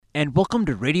And welcome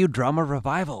to Radio Drama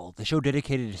Revival, the show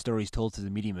dedicated to stories told through the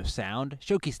medium of sound,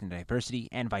 showcasing the diversity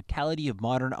and vitality of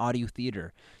modern audio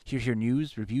theater. Here's your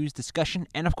news, reviews, discussion,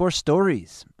 and of course,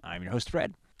 stories. I'm your host,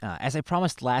 Fred. As I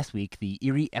promised last week, the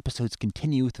eerie episodes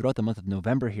continue throughout the month of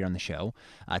November here on the show.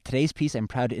 Today's piece, I'm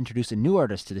proud to introduce a new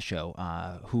artist to the show,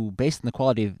 who, based on the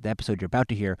quality of the episode you're about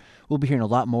to hear, we'll be hearing a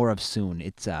lot more of soon.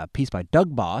 It's a piece by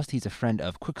Doug Bost. He's a friend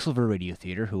of Quicksilver Radio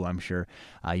Theater, who I'm sure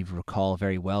you recall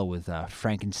very well with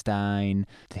Frankenstein,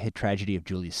 the hit tragedy of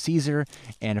Julius Caesar,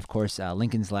 and of course,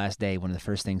 Lincoln's Last Day, one of the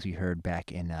first things we heard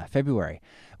back in February.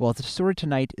 Well, the story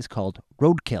tonight is called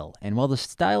Roadkill, and while the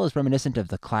style is reminiscent of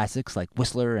the classics like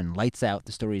Whistler and Lights Out,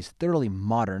 the story is thoroughly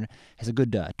modern, has a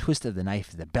good twist of the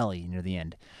knife to the belly near the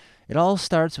end. It all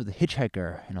starts with a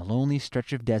hitchhiker in a lonely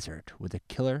stretch of desert where the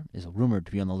killer is rumored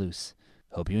to be on the loose.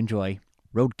 Hope you enjoy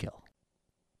Roadkill.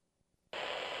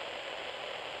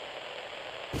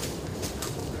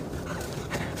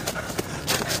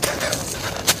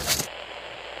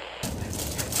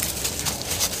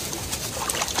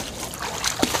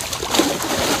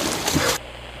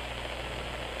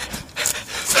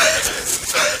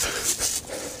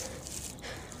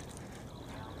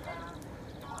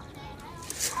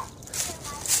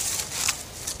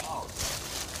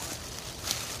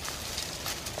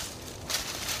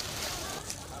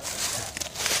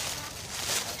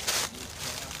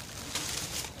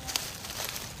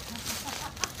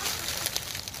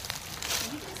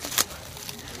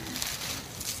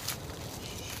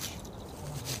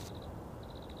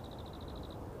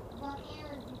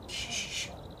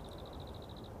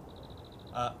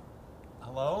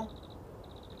 Hello?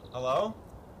 Hello?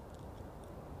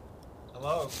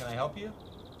 Hello, can I help you?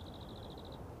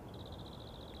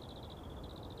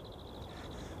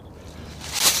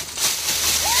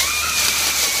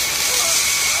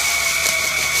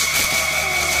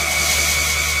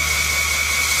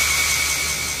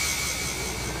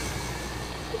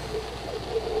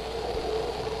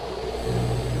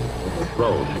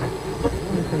 Roll.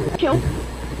 Kill.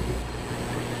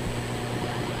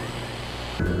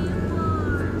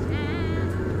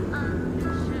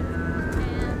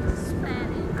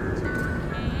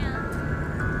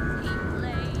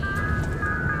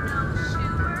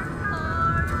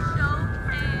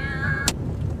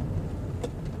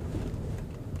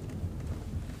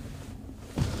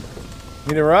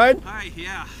 Need a ride? Hi,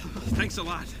 yeah. Thanks a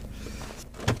lot.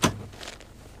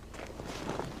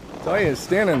 Saw you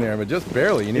standing there, but just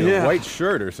barely. You need a white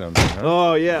shirt or something, huh?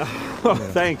 Oh, yeah. Oh,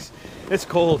 thanks. It's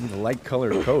cold. A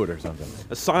light-colored coat or something.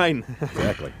 A sign.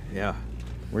 Exactly. Yeah.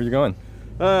 Where you going?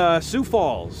 Sioux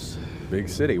Falls. Big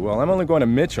city. Well, I'm only going to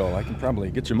Mitchell. I can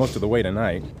probably get you most of the way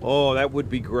tonight. Oh, that would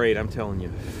be great, I'm telling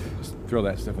you. Just throw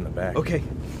that stuff in the bag. Okay.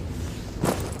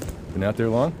 Been out there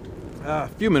long? A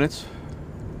few minutes.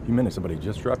 A few minutes. Somebody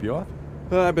just drop you off?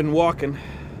 I've been walking.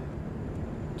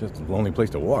 Just a lonely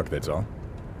place to walk, that's all.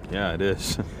 Yeah, it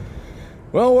is.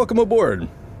 Well, welcome aboard.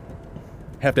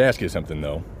 Have to ask you something,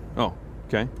 though. Oh,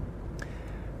 okay.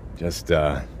 Just,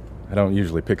 I don't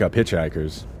usually pick up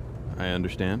hitchhikers. I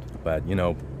understand. But,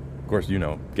 of course,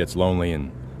 gets lonely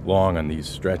and long on these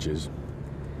stretches.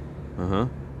 Uh-huh.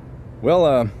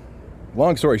 Well,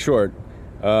 long story short,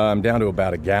 I'm down to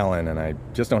about a gallon, and I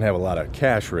just don't have a lot of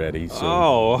cash ready,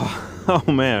 so... Oh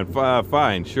man,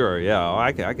 fine, sure, yeah,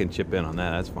 I can chip in on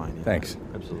that, that's fine. Yeah. Thanks.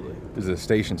 Absolutely. There's a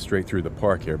station straight through the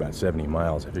park here, about 70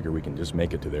 miles. I figure we can just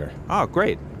make it to there. Oh,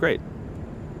 great.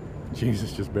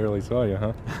 Jesus, just barely saw you,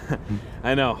 huh?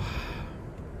 I know.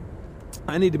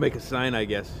 I need to make a sign, I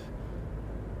guess.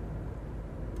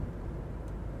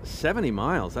 70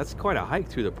 miles, that's quite a hike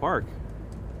through the park.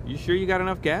 You sure you got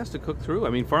enough gas to cook through? I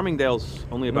mean, Farmingdale's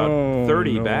only about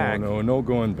 30 back. No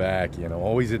going back,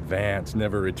 always advance,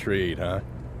 never retreat, huh?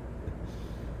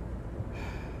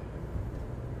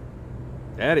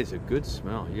 That is a good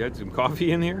smell. You got some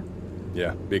coffee in here?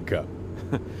 Yeah, big cup.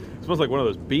 It smells like one of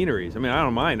those beaneries. I mean, I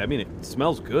don't mind. I mean, it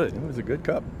smells good. It was a good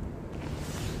cup.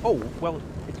 Oh, well,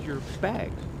 it's your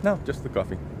bag. No, just the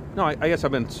coffee. No, I guess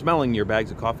I've been smelling your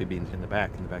bags of coffee beans in the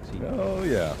back seat. Oh,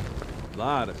 yeah. A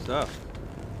lot of stuff.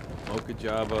 Mocha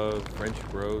Java, French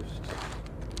roast,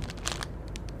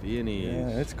 Viennese.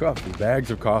 Yeah, it's coffee.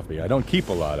 Bags of coffee. I don't keep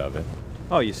a lot of it.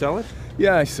 Oh, you sell it?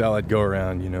 Yeah, I sell it. Go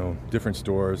around, different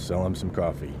stores, sell them some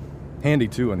coffee. Handy,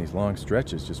 too, on these long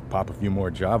stretches. Just pop a few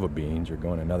more Java beans. You're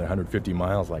going another 150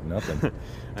 miles like nothing.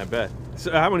 I bet.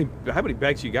 So how many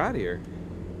bags you got here?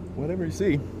 Whatever you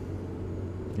see.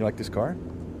 You like this car?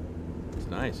 It's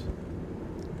nice.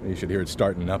 You should hear it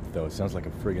starting up, though. It sounds like a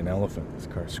friggin' elephant. This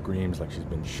car screams like she's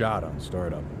been shot on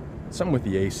startup. Something with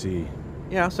the AC.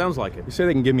 Yeah, sounds like it. They say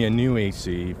they can give me a new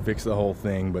AC, fix the whole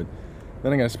thing, but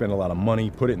Then I gotta spend a lot of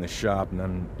money, put it in the shop, and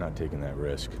I'm not taking that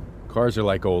risk. Cars are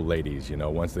like old ladies, you know.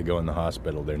 Once they go in the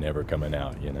hospital, they're never coming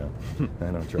out, you know. I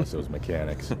don't trust those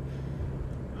mechanics.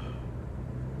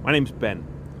 My name's Ben.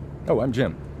 Oh, I'm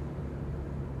Jim.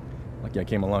 Lucky I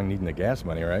came along needing the gas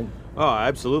money, right? Oh,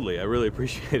 absolutely. I really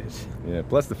appreciate it. Yeah,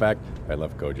 plus the fact I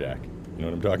love Kojak. You know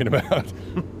what I'm talking about?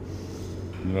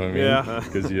 You know what I mean? Yeah.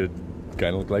 Because you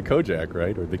kind of look like Kojak,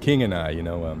 right? Or The King and I, you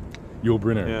know, Yul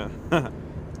Brynner. Yeah.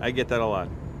 I get that a lot.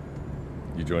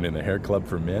 You joined in the hair club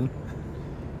for men?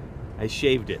 I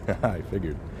shaved it. I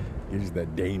figured. Gives you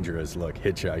that dangerous look,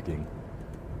 hitchhiking.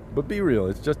 But be real,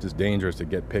 it's just as dangerous to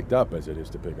get picked up as it is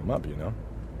to pick them up, you know?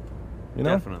 You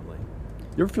know? Definitely.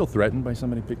 You ever feel threatened by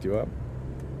somebody who picked you up?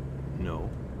 No.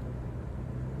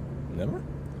 Never?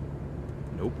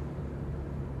 Nope.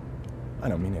 I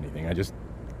don't mean anything. I just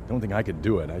don't think I could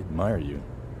do it. I admire you.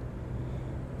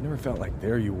 I never felt like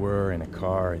there you were in a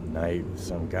car at night with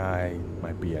some guy,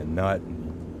 might be a nut, and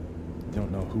you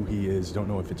don't know who he is, don't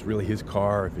know if it's really his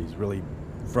car, if he's really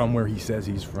from where he says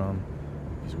he's from,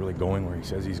 if he's really going where he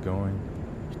says he's going.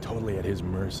 You're totally at his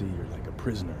mercy. You're like a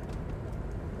prisoner.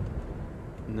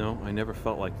 No, I never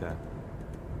felt like that.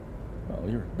 Well,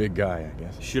 you're a big guy, I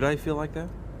guess. Should I feel like that?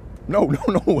 No.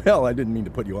 Well, I didn't mean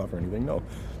to put you off or anything. No.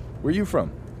 Where are you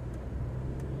from?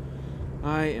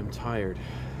 I am tired.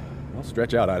 I'll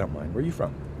stretch out. I don't mind. Where are you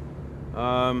from?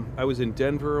 I was in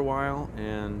Denver a while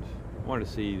and wanted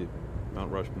to see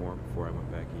Mount Rushmore before I went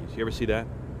back east. You ever see that?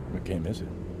 I can't miss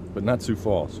it. But not Sioux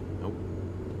Falls. Nope.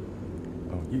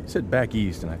 Oh, you said back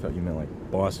east, and I thought you meant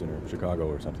like Boston or Chicago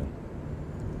or something.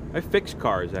 I fix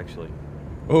cars, actually.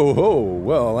 Oh,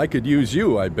 well, I could use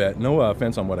you, I bet. No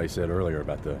offense on what I said earlier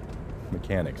about the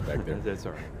mechanics back there. That's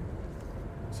all right.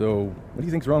 So, what do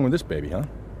you think's wrong with this baby, huh?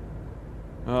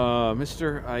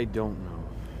 Mister, I don't know.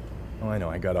 Oh, I know,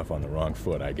 I got off on the wrong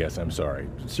foot, I guess. I'm sorry.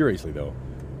 Seriously, though,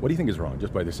 what do you think is wrong,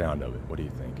 just by the sound of it? What do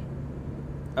you think?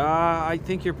 I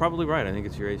think you're probably right. I think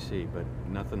it's your AC, but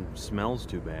nothing smells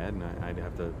too bad, and I'd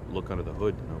have to look under the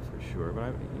hood to know for sure.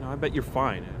 But I bet you're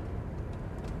fine.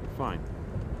 You're fine.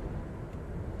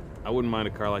 I wouldn't mind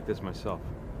a car like this myself.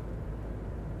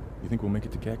 You think we'll make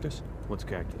it to Cactus? What's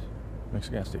Cactus? Next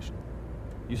gas station.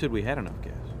 You said we had enough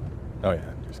gas. Oh, yeah,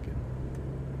 I'm just kidding.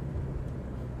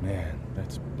 Man,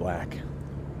 that's black.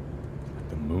 It's like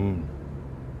the moon.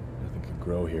 Nothing could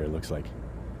grow here. It looks like...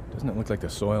 Doesn't it look like the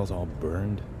soil's all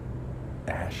burned?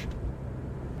 Ash.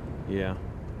 Yeah.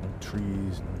 No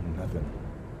trees, no nothing.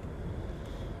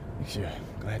 Makes you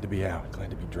glad to be out, glad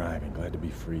to be driving, glad to be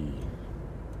free.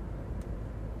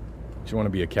 Makes you want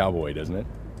to be a cowboy, doesn't it?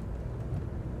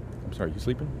 I'm sorry, you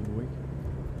sleeping? You awake?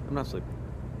 I'm not sleeping.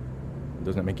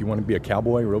 Doesn't it make you want to be a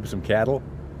cowboy, rope some cattle?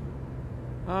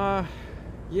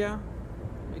 Yeah.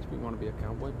 Makes me want to be a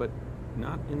cowboy, but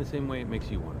not in the same way it makes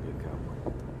you want to be a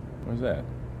cowboy. Why's that?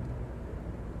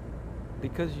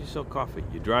 Because you sell coffee.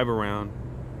 You drive around.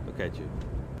 Look at you.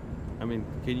 I mean,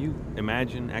 can you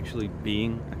imagine actually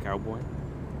being a cowboy?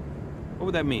 What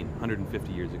would that mean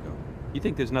 150 years ago? You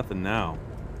think there's nothing now.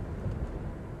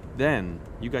 Then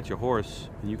you got your horse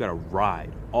and you got to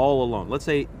ride all alone. Let's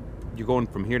say you're going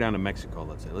from here down to Mexico,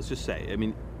 let's say. Let's just say. I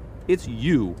mean, it's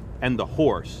you and the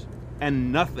horse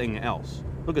and nothing else.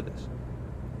 Look at this.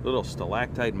 Little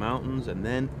stalactite mountains, and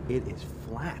then it is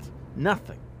flat.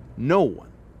 Nothing. No one.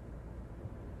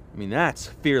 I mean, that's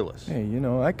fearless. Hey, you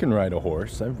know, I can ride a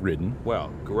horse. I've ridden.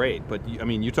 Well, great, but I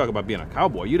mean, you talk about being a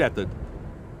cowboy. You'd have to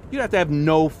have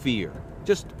no fear.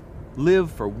 Just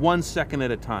live for 1 second at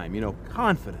a time. You know,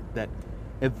 confident that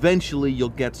eventually you'll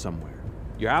get somewhere.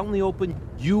 You're out in the open,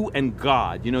 you and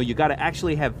God. You know, you got to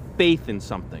actually have faith in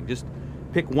something. Just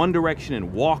pick one direction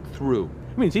and walk through.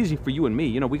 I mean, it's easy for you and me.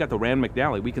 You know, we got the Rand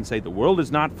McNally. We can say the world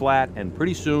is not flat, and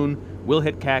pretty soon we'll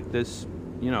hit Cactus.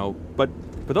 You know, but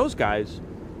for those guys,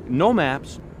 no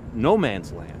maps, no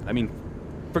man's land. I mean,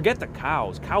 forget the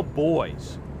cows,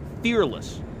 cowboys,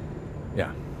 fearless.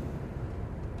 Yeah.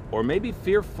 Or maybe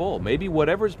fearful. Maybe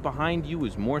whatever's behind you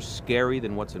is more scary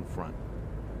than what's in front.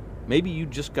 Maybe you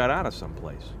just got out of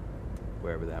someplace,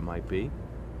 wherever that might be.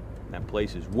 That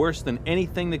place is worse than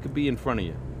anything that could be in front of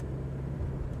you.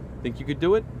 Think you could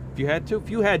do it? If you had to? If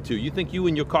you had to, you think you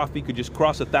and your coffee could just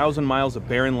cross 1,000 miles of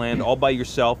barren land all by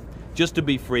yourself just to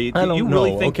be free? I don't you know,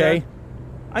 really think okay? that?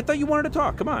 I thought you wanted to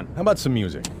talk. Come on. How about some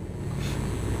music?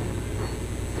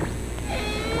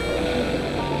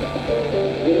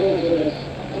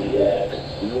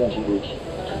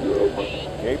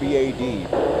 KBAD,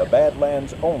 the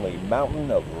Badlands' only mountain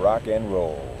of rock and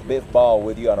roll. Biff Ball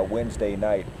with you on a Wednesday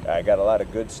night. I got a lot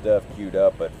of good stuff queued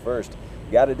up, but first,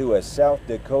 got to do a South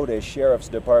Dakota Sheriff's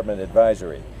Department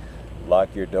advisory.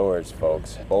 Lock your doors,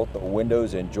 folks. Bolt the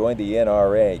windows and join the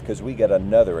NRA, because we got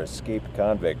another escaped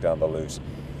convict on the loose.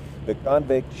 The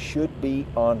convict should be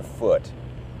on foot,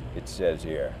 it says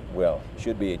here. Well,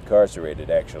 should be incarcerated,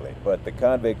 actually. But the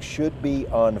convict should be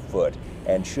on foot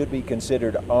and should be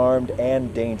considered armed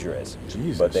and dangerous.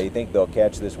 Jesus. But they think they'll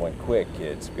catch this one quick,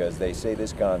 kids, because they say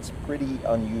this con's pretty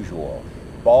unusual.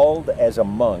 Bald as a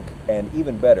monk, and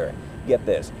even better, get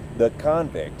this, the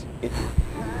convict...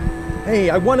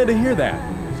 Hey, I wanted to hear that.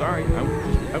 Sorry,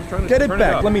 I was trying to Get it turn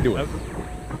back. up. Let me do it.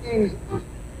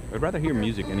 I'd rather hear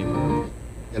music anyway.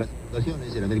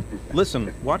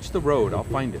 Listen, watch the road. I'll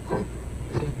find it. From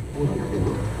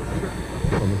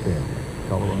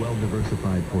a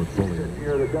well-diversified portfolio.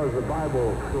 Here that does the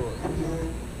Bible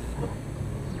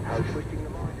switching the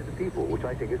mind of the people, which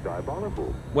I think is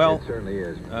diabolical. Well, it certainly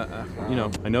is.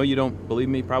 I know you don't believe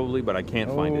me probably, but I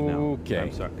can't find it now. Okay.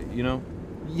 I'm sorry.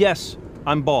 Yes,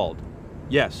 I'm bald.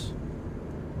 Yes.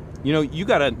 You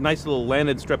got a nice little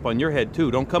landed strip on your head,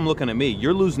 too. Don't come looking at me.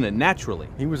 You're losing it naturally.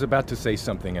 He was about to say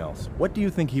something else. What do you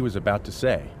think he was about to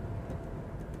say?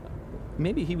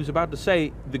 Maybe he was about to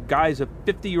say the guy's a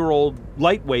 50-year-old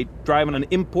lightweight driving an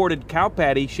imported cow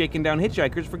patty shaking down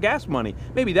hitchhikers for gas money.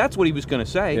 Maybe that's what he was going to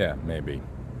say. Yeah, maybe.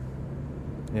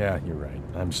 Yeah, you're right.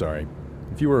 I'm sorry.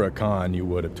 If you were a con, you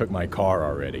would have took my car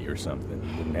already or something.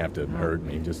 You wouldn't have to hurt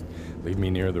me. Just leave me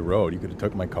near the road. You could have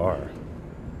took my car.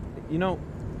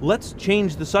 Let's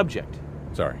change the subject.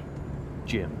 Sorry.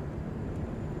 Jim.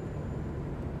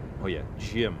 Oh yeah,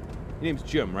 Jim. Your name's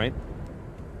Jim, right?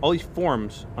 All these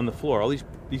forms on the floor, all these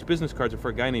business cards are for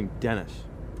a guy named Dennis.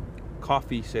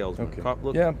 Coffee salesman. Okay.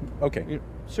 Look, Yeah, okay.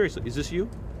 seriously, is this you?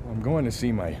 I'm going to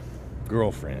see my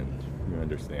girlfriend. You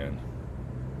understand?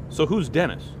 So who's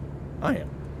Dennis? I am.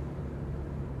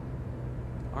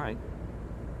 All right.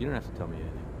 You don't have to tell me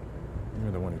anything.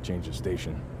 You're the one who changed the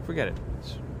station. Forget it.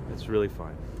 It's really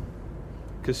fine.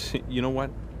 Because, you know what?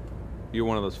 You're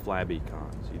one of those flabby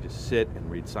cons. You just sit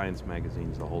and read science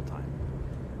magazines the whole time.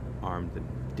 Armed and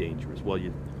dangerous. Well,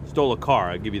 you stole a car,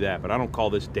 I'll give you that, but I don't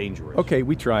call this dangerous. Okay,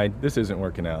 we tried. This isn't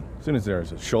working out. As soon as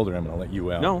there's a shoulder, I'm going to let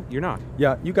you out. No, you're not.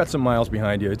 Yeah, you got some miles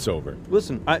behind you. It's over.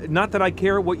 Listen, not that I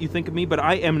care what you think of me, but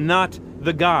I am not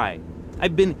the guy.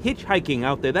 I've been hitchhiking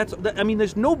out there.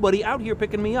 There's nobody out here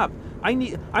picking me up.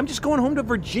 I'm just going home to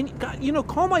Virginia. God,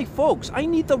 call my folks. I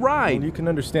need the ride. Well, you can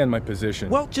understand my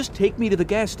position. Well, just take me to the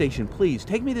gas station, please.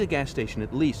 Take me to the gas station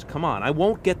at least. Come on. I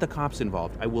won't get the cops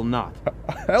involved. I will not.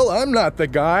 Hell, I'm not the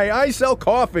guy. I sell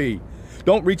coffee.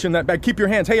 Don't reach in that bag. Keep your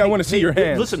hands. Hey, I want to see your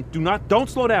hands. Listen, don't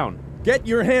slow down. Get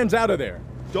your hands out of there.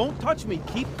 Don't touch me.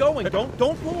 Keep going. Don't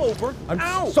pull over. I'm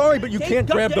Ow! sorry, but you can't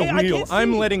grab the I wheel. can't see.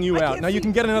 I'm letting you I out. can't Now you see.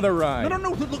 can get another ride. No.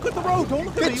 Look at the road. Don't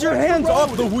look at me. Get your Watch hands the off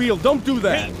road. the wheel. Don't do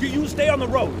that. Hey, you stay on the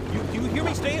road. Do you hear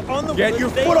me? Stay on the road. Get your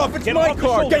Stay- foot off. It's get my off the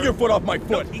car. shoulder. Get your foot off my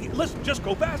foot. No, listen, just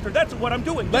go faster. That's what I'm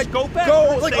doing. Let Just go faster.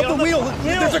 go. Let Stay go on the wheel.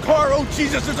 hill. There's a car. Oh,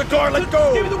 Jesus, there's a car. Let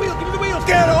go. Give me the wheel. Give me the wheel. Get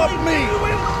Give off the wheel. me. Give me the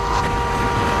wheel.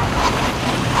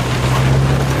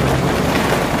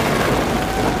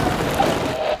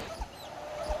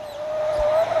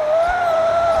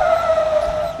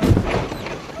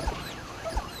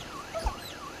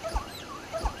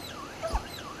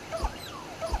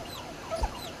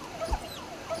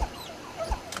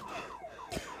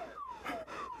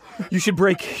 You should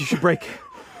brake. You should brake.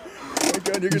 Oh, my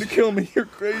God, you're going to kill me. You're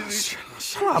crazy.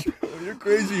 Shut up. You're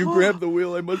crazy. You grabbed the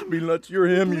wheel. I must be nuts. You're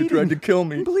him. You tried to kill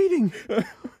me. I'm bleeding.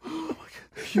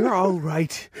 You're all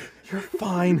right. You're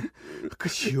fine. Look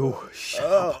at you. Shut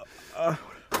up.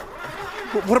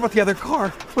 What about the other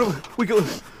car? We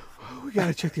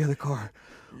gotta check the other car.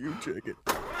 You check it.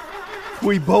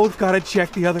 We both gotta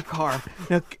check the other car.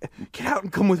 Now, get out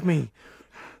and come with me.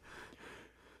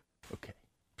 Okay.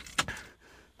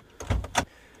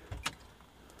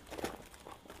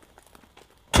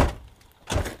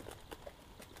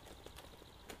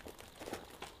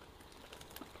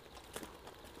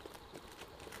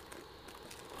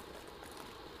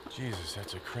 Jesus,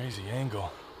 that's a crazy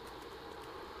angle.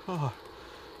 Oh,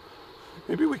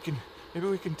 maybe we can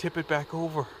tip it back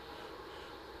over.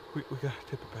 We gotta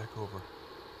tip it back over.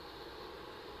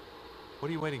 What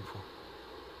are you waiting for?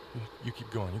 You keep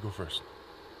going. You go first.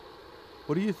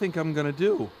 What do you think I'm gonna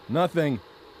do? Nothing.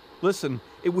 Listen,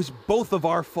 it was both of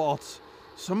our faults.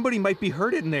 Somebody might be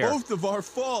hurt in there. Both of our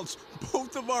faults.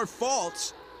 Both of our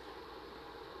faults.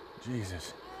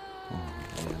 Jesus. Oh,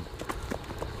 man.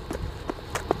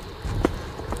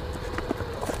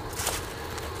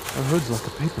 Our hood's like a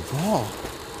paper ball.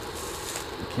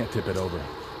 You can't tip it over.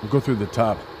 We'll go through the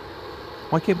top.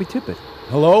 Why can't we tip it?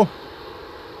 Hello?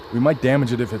 We might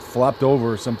damage it if it flopped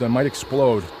over or something. It might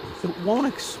explode. It won't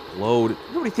explode.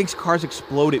 Nobody thinks cars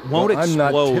explode. It won't I'm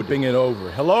explode. not tipping it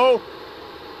over. Hello?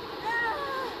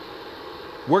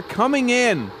 We're coming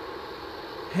in.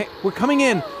 Hey, we're coming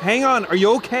in. Hang on. Are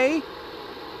you okay?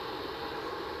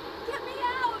 Get me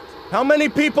out! How many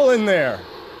people in there?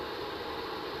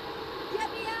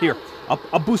 Get me out! Here,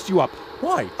 I'll boost you up.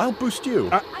 Why? I'll boost you.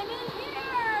 I'm in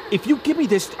here! If you give me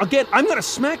this again, I'm gonna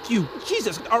smack you.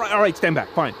 Jesus. All right, stand back.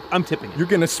 Fine. I'm tipping you. You're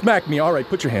gonna smack me. All right,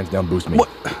 put your hands down, boost me. What?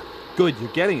 Good,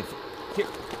 you're getting it. Here.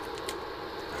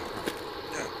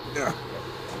 All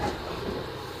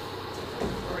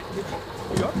right, here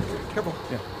you go. Careful.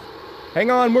 Yeah. Hang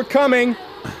on, we're coming.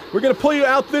 We're gonna pull you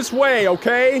out this way,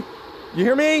 okay? You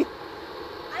hear me?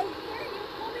 I hear you!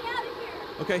 Pull me out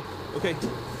of here! Okay.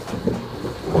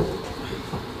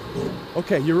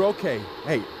 Okay, you're okay.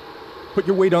 Hey, put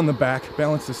your weight on the back,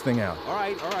 balance this thing out. All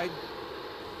right.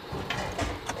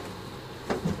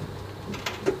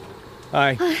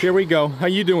 Hi, here we go. How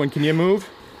you doing? Can you move?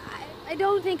 I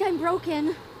don't think I'm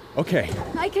broken. Okay.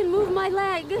 I can move my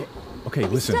leg. Okay,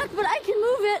 listen. Stuck, but I can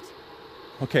move it.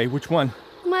 Okay, which one?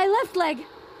 My left leg.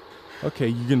 Okay,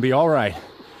 you're gonna be all right.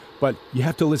 But you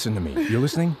have to listen to me. You're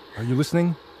listening? Are you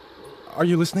listening? Are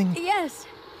you listening? Yes.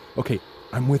 Okay,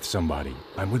 I'm with somebody.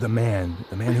 I'm with a man.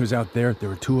 The man who's out there, there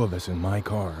were two of us in my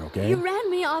car, okay? You ran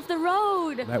me off the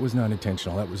road. That was not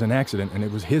intentional. That was an accident, and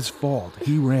it was his fault.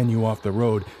 He ran you off the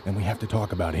road, and we have to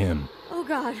talk about him. Oh,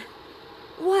 God.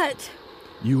 What?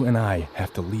 You and I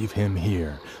have to leave him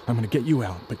here. I'm gonna get you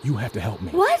out, but you have to help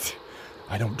me. What?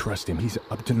 I don't trust him. He's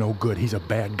up to no good. He's a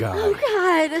bad guy. Oh,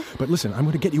 God. But listen, I'm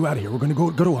gonna get you out of here. We're gonna go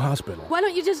to a hospital. Why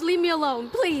don't you just leave me alone,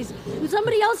 please? And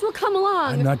somebody else will come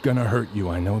along. I'm not gonna hurt you.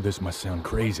 I know this must sound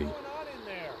crazy.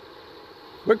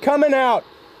 We're coming out!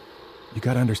 You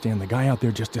gotta understand, the guy out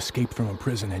there just escaped from a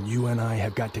prison, and you and I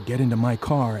have got to get into my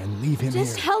car and leave him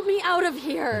Just here. help me out of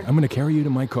here. I'm gonna carry you to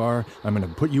my car, I'm gonna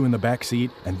put you in the back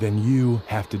seat, and then you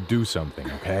have to do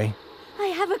something, okay? I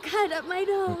have a cut up my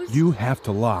nose. You have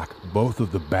to lock both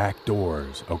of the back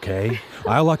doors, okay?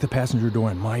 I'll lock the passenger door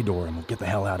and my door, and we'll get the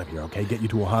hell out of here, okay? Get you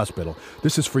to a hospital.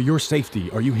 This is for your safety.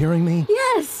 Are you hearing me?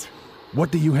 Yes. What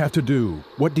do you have to do?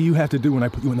 What do you have to do when I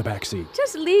put you in the back seat?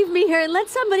 Just leave me here and let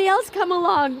somebody else come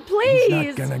along, please.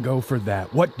 He's not gonna go for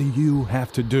that. What do you have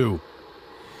to do?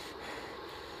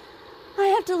 I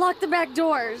have to lock the back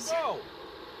doors. Whoa!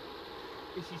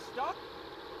 Is she stuck?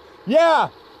 Yeah!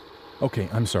 Okay,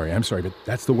 I'm sorry, but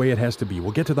that's the way it has to be.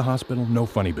 We'll get to the hospital, no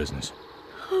funny business.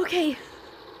 Okay.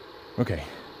 Okay.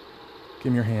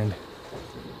 Give me your hand.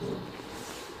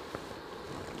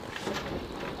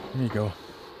 There you go.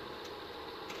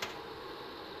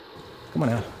 Come on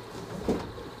out.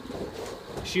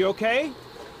 Is she okay?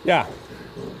 Yeah.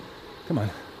 Come on.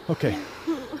 Okay.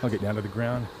 I'll get down to the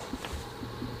ground.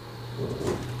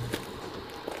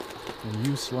 And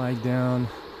you slide down.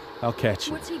 I'll catch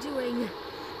you. What's he doing?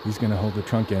 He's gonna hold the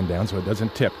trunk end down so it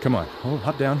doesn't tip. Come on.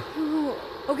 Hop down. Oh,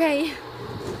 okay.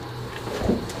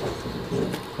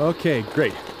 Okay,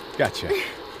 great. Gotcha.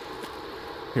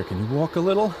 Here, can you walk a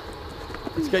little?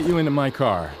 Let's get you into my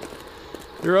car.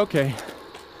 You're okay.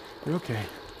 You're okay.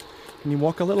 Can you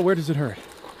walk a little? Where does it hurt?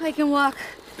 I can walk.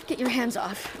 Get your hands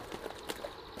off.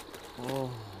 Oh,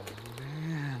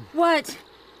 man. What?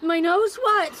 My nose?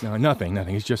 What? No, nothing.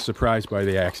 He's just surprised by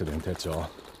the accident, that's all.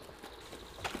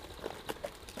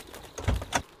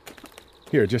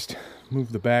 Here, just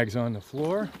move the bags on the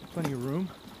floor. Plenty of room.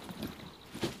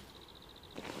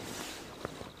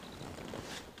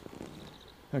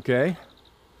 Okay.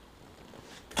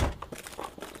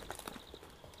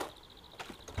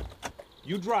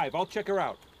 You drive. I'll check her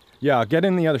out. Yeah, get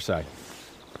in the other side.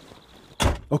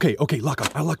 Okay, lock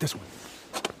up. I'll lock this one.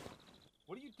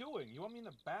 What are you doing? You want me in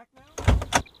the back now?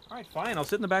 All right, fine. I'll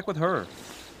sit in the back with her.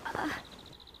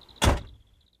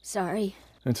 Sorry.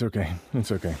 It's okay.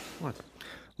 What?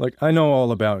 Look, I know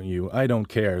all about you. I don't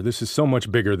care. This is so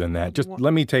much bigger than that. Just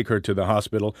let me take her to the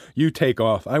hospital. You take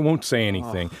off. I won't say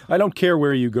anything. I don't care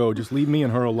where you go. Just leave me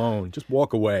and her alone. Just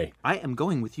walk away. I am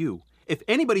going with you. If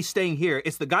anybody's staying here,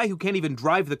 it's the guy who can't even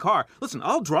drive the car. Listen,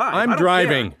 I'll drive. I'm I don't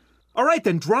driving. care. All right,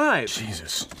 then drive.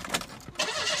 Jesus.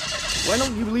 Why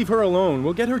don't you leave her alone?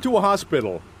 We'll get her to a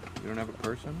hospital. You don't have a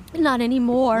person? Not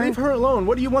anymore. Leave her alone.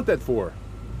 What do you want that for?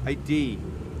 ID.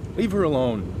 Leave her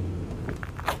alone.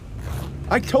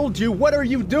 I told you, what are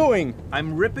you doing?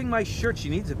 I'm ripping my shirt. She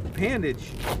needs a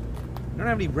bandage. You don't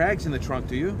have any rags in the trunk,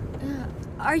 do you?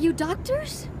 Are you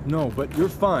doctors? No, but you're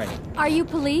fine. Are you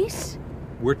police?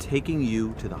 We're taking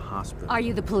you to the hospital. Are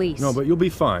you the police? No, but you'll be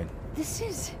fine. This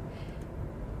is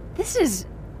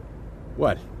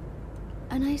What?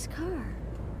 a nice car.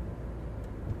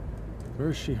 Where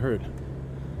is she hurt?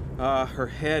 Her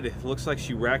head. It looks like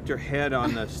she racked her head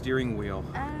on the steering wheel.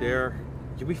 There.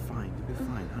 You'll be fine. You'll be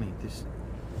fine, honey. Just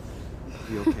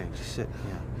be okay. Just sit.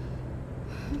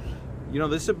 Yeah. You know,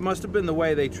 this must have been the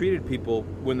way they treated people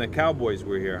when the cowboys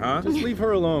were here, huh? Just leave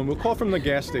her alone. We'll call from the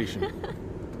gas station.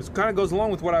 This kind of goes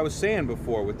along with what I was saying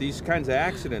before, with these kinds of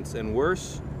accidents, and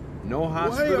worse, no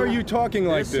hospital. Why are you talking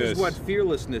like this? This is what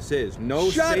fearlessness is. No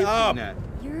safety net.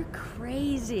 You're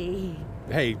crazy.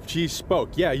 Hey, she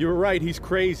spoke. Yeah, you're right. He's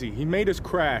crazy. He made us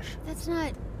crash. That's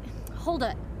not... Hold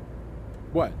it.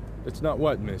 What? That's not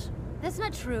what, miss? That's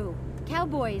not true.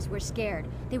 Cowboys were scared.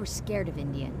 They were scared of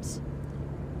Indians.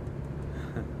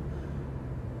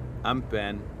 I'm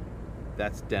Ben.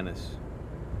 That's Dennis.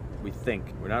 We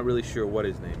think. We're not really sure what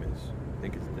his name is. I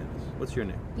think it's Dennis. What's your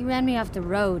name? You ran me off the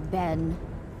road, Ben.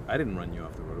 I didn't run you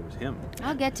off the road. It was him.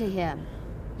 I'll get to him.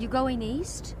 You going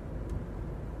east?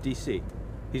 DC.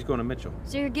 He's going to Mitchell.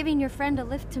 So you're giving your friend a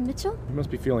lift to Mitchell? You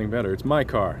must be feeling better. It's my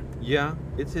car. Yeah,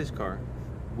 it's his car.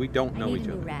 We don't know I need each a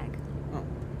new other. rag. Oh,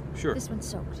 sure. This one's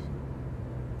soaked.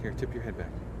 Here, tip your head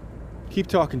back. Keep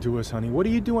talking to us, honey. What are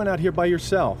you doing out here by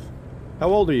yourself? How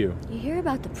old are you? You hear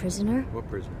about the prisoner? What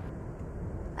prisoner?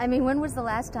 I mean, when was the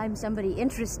last time somebody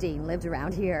interesting lived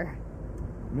around here?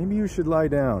 Maybe you should lie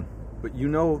down. But you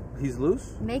know he's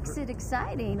loose? Makes it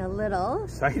exciting a little.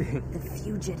 Exciting. The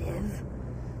fugitive.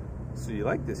 So you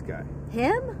like this guy?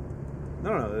 Him?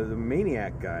 No, the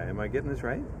maniac guy. Am I getting this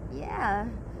right? Yeah.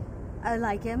 I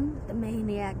like him. The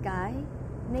maniac guy.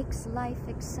 Makes life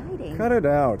exciting. Cut it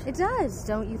out. It does,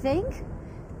 don't you think?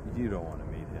 You don't want to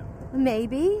meet him.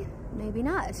 Maybe. Maybe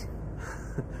not.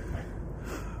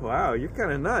 Wow, you're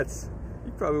kind of nuts.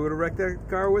 You probably would have wrecked that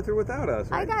car with or without us,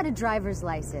 right? I got a driver's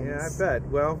license. Yeah, I bet.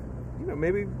 Well, you know,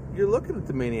 maybe you're looking at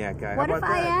the maniac guy. What How if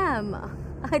about I that?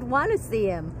 am? I'd want to see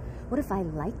him. What if I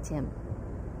liked him?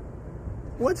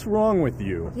 What's wrong with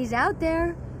you? He's out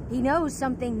there. He knows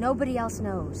something nobody else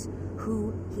knows.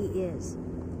 Who he is.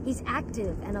 He's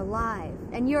active and alive.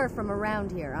 And you're from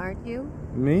around here, aren't you?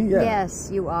 Me? Yeah.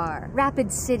 Yes, you are.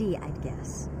 Rapid City, I'd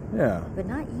guess. Yeah. But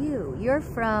not you. You're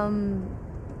from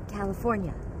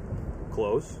California.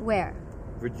 Close. Where?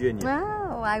 Virginia.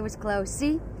 Oh, I was close.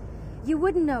 See? You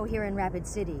wouldn't know here in Rapid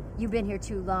City. You've been here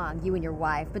too long, you and your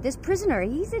wife. But this prisoner,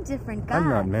 he's a different guy. I'm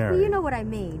not married. Well, you know what I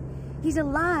mean. He's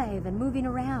alive and moving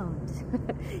around.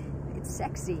 It's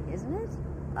sexy, isn't it?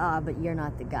 Ah, but you're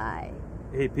not the guy.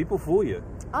 Hey, people fool you.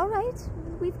 All right,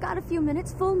 we've got a few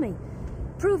minutes. Fool me.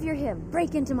 Prove you're him.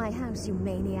 Break into my house, you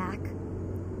maniac.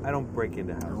 I don't break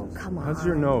into houses. Oh, come on. How's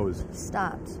your nose?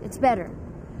 Stopped. It's better.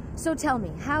 So tell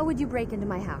me, how would you break into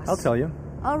my house? I'll tell you.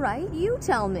 All right, you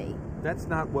tell me. That's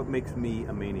not what makes me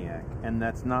a maniac, and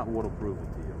that's not what'll prove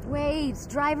it to you. Wait,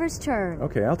 driver's turn.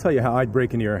 Okay, I'll tell you how I'd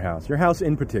break into your house. Your house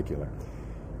in particular.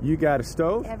 You got a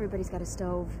stove, Everybody's got a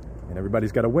stove. and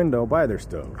everybody's got a window by their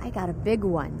stove. I got a big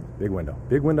one. Big window.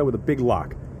 Big window with a big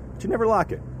lock. But you never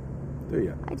lock it, do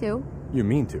you? I do. You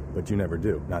mean to, but you never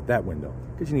do. Not that window.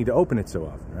 Because you need to open it so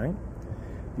often, right?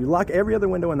 You lock every other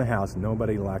window in the house.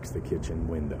 Nobody locks the kitchen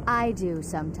window. I do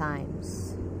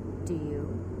sometimes. Do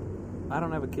you? I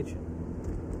don't have a kitchen.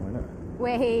 Why not?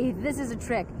 Wait, this is a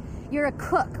trick. You're a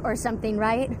cook or something,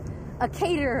 right? A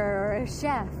caterer or a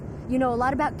chef. You know a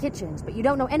lot about kitchens, but you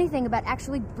don't know anything about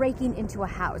actually breaking into a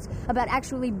house, about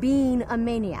actually being a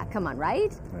maniac. Come on,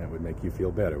 right? That would make you feel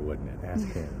better, wouldn't it? Ask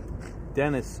him.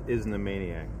 Dennis isn't a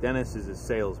maniac. Dennis is a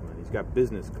salesman. He's got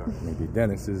business cards. Maybe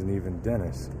Dennis isn't even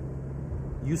Dennis.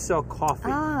 You sell coffee.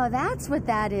 Oh, that's what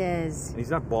that is. And he's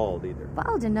not bald either.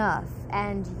 Bald enough.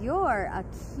 And you're a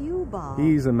cue ball.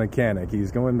 He's a mechanic.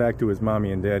 He's going back to his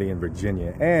mommy and daddy in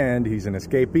Virginia. And he's an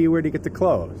escapee. Where'd he get the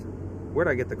clothes? Where'd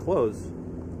I get the clothes?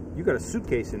 You got a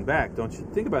suitcase in back, don't you?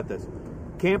 Think about this.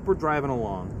 Camper driving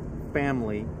along,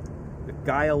 family, a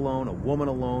guy alone, a woman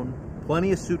alone,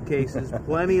 plenty of suitcases,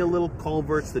 plenty of little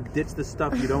culverts that ditch the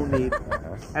stuff you don't need.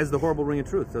 Has the horrible ring of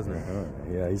truth, doesn't it?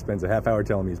 Yeah, he spends a half hour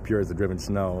telling me he's pure as the driven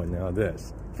snow, and now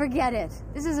this. Forget it.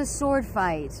 This is a sword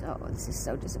fight. Oh, this is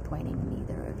so disappointing,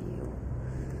 neither of you.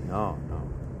 No.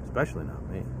 Especially not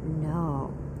me.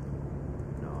 No.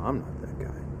 No, I'm not that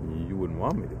guy. You wouldn't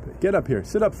want me to be. Get up here.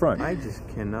 Sit up front. I just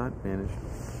cannot manage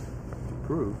to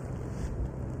prove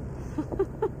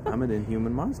I'm an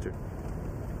inhuman monster.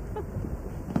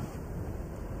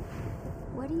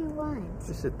 What do you want?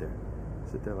 Just sit there.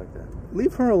 Sit there like that.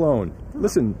 Leave her alone.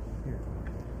 Listen.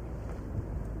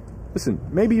 Listen,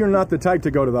 maybe you're not the type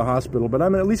to go to the hospital, but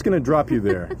I'm at least going to drop you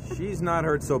there. She's not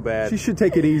hurt so bad. She should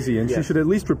take it easy, and she Yes. should at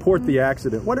least report the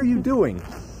accident. What are you doing?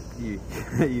 You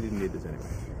didn't need this anyway.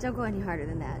 Don't go any harder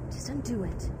than that. Just undo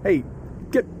it. Hey,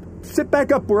 get sit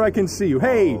back up where I can see you.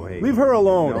 Hey, Oh, hey. leave her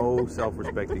alone. No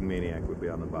self-respecting maniac would be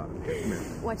on the bottom. Here, come here.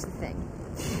 Watch the thing.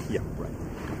 Yeah, right.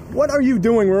 What are you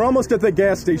doing? We're almost at the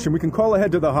gas station. We can call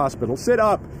ahead to the hospital. Sit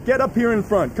up. Get up here in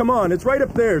front. Come on, it's right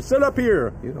up there. Sit up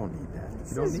here. You don't need that. You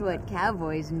This don't is need what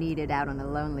cowboys needed out on the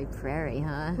lonely prairie,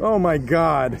 huh? Oh, my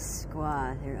God.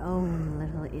 Squaw, their own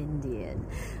little Indian.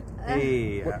 that.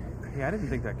 Hey, I didn't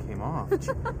think that came off.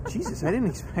 Jesus, I didn't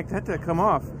expect that to come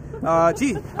off.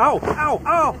 Gee, ow, ow,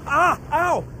 ow, ah,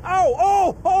 ow, ow,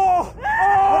 oh, oh, What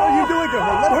are you doing to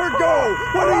her? Let her go.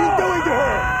 What are you doing to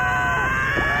her?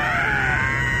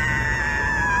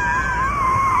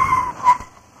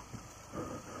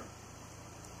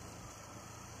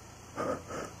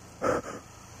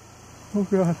 Oh,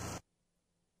 God.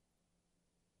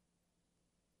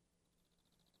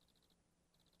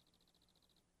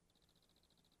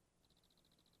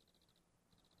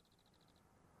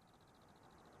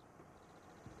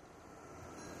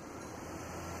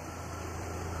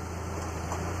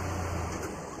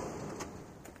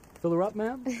 Fill her up,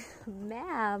 ma'am?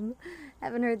 Ma'am,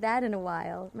 haven't heard that in a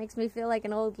while. Makes me feel like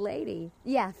an old lady.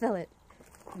 Yeah, fill it.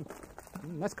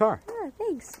 Nice car. Oh,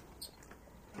 thanks.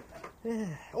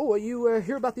 Oh, you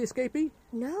hear about the escapee?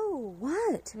 No,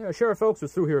 what? Yeah, Sheriff Oakes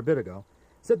was through here a bit ago.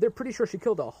 Said they're pretty sure she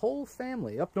killed a whole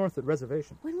family up north at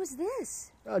Reservation. When was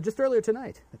this? Just earlier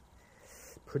tonight.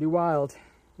 Pretty wild.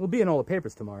 We'll be in all the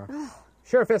papers tomorrow.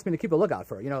 Sheriff asked me to keep a lookout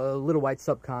for her. You know, a little white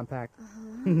subcompact.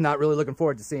 Not really looking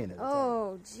forward to seeing it.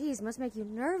 Oh, geez, must make you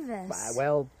nervous.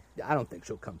 Well, I don't think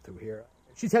she'll come through here.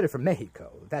 She's headed for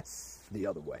Mexico. That's the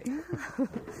other way.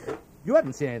 You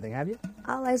haven't seen anything, have you?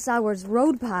 All I saw was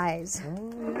road pies.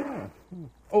 Oh, yeah.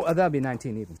 Oh, that'll be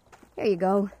 19 even. Here you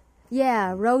go.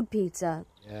 Yeah, road pizza.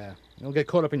 Yeah, you'll get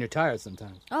caught up in your tires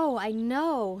sometimes. Oh, I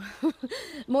know.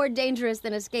 More dangerous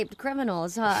than escaped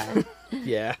criminals, huh?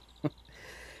 Yeah.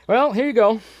 Well, here you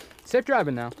go. Safe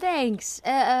driving now. Thanks.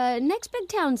 Next big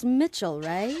town's Mitchell,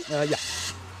 right? Yeah.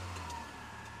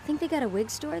 Think they got a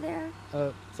wig store there?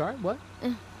 Sorry, what?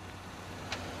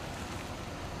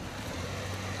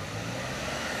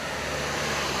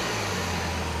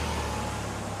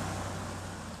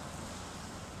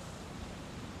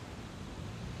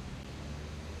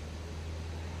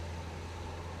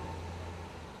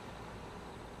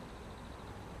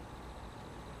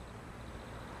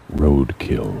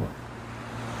 Roadkill.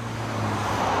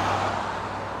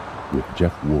 With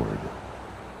Jeff Ward,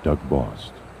 Doug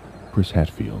Bost, Chris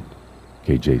Hatfield,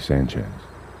 KJ Sanchez,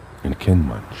 and Ken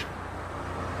Munch.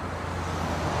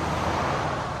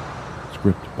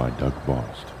 Script by Doug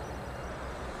Bost.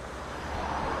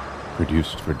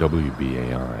 Produced for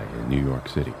WBAI in New York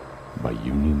City by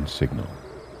Union Signal.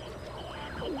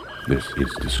 This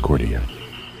is Discordia.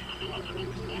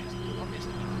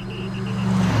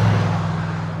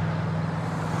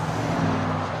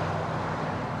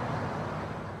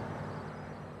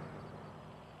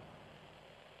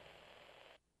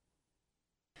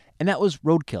 And that was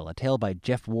Roadkill, a tale by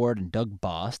Jeff Ward and Doug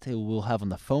Bost, who we'll have on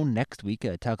the phone next week,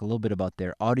 talk a little bit about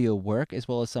their audio work, as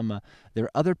well as some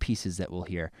their other pieces that we'll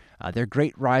hear. They're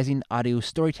great rising audio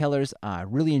storytellers. I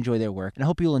really enjoy their work, and I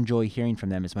hope you'll enjoy hearing from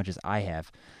them as much as I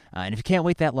have. And if you can't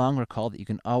wait that long, recall that you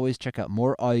can always check out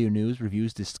more audio news,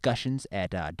 reviews, discussions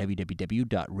at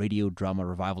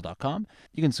www.radiodramarevival.com.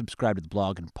 You can subscribe to the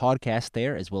blog and podcast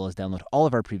there, as well as download all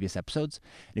of our previous episodes.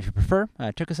 And if you prefer,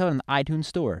 check us out on the iTunes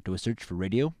Store. Do a search for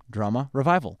Radio Drama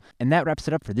Revival. And that wraps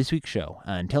it up for this week's show.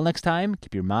 Until next time,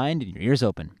 keep your mind and your ears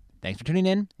open. Thanks for tuning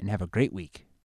in, and have a great week.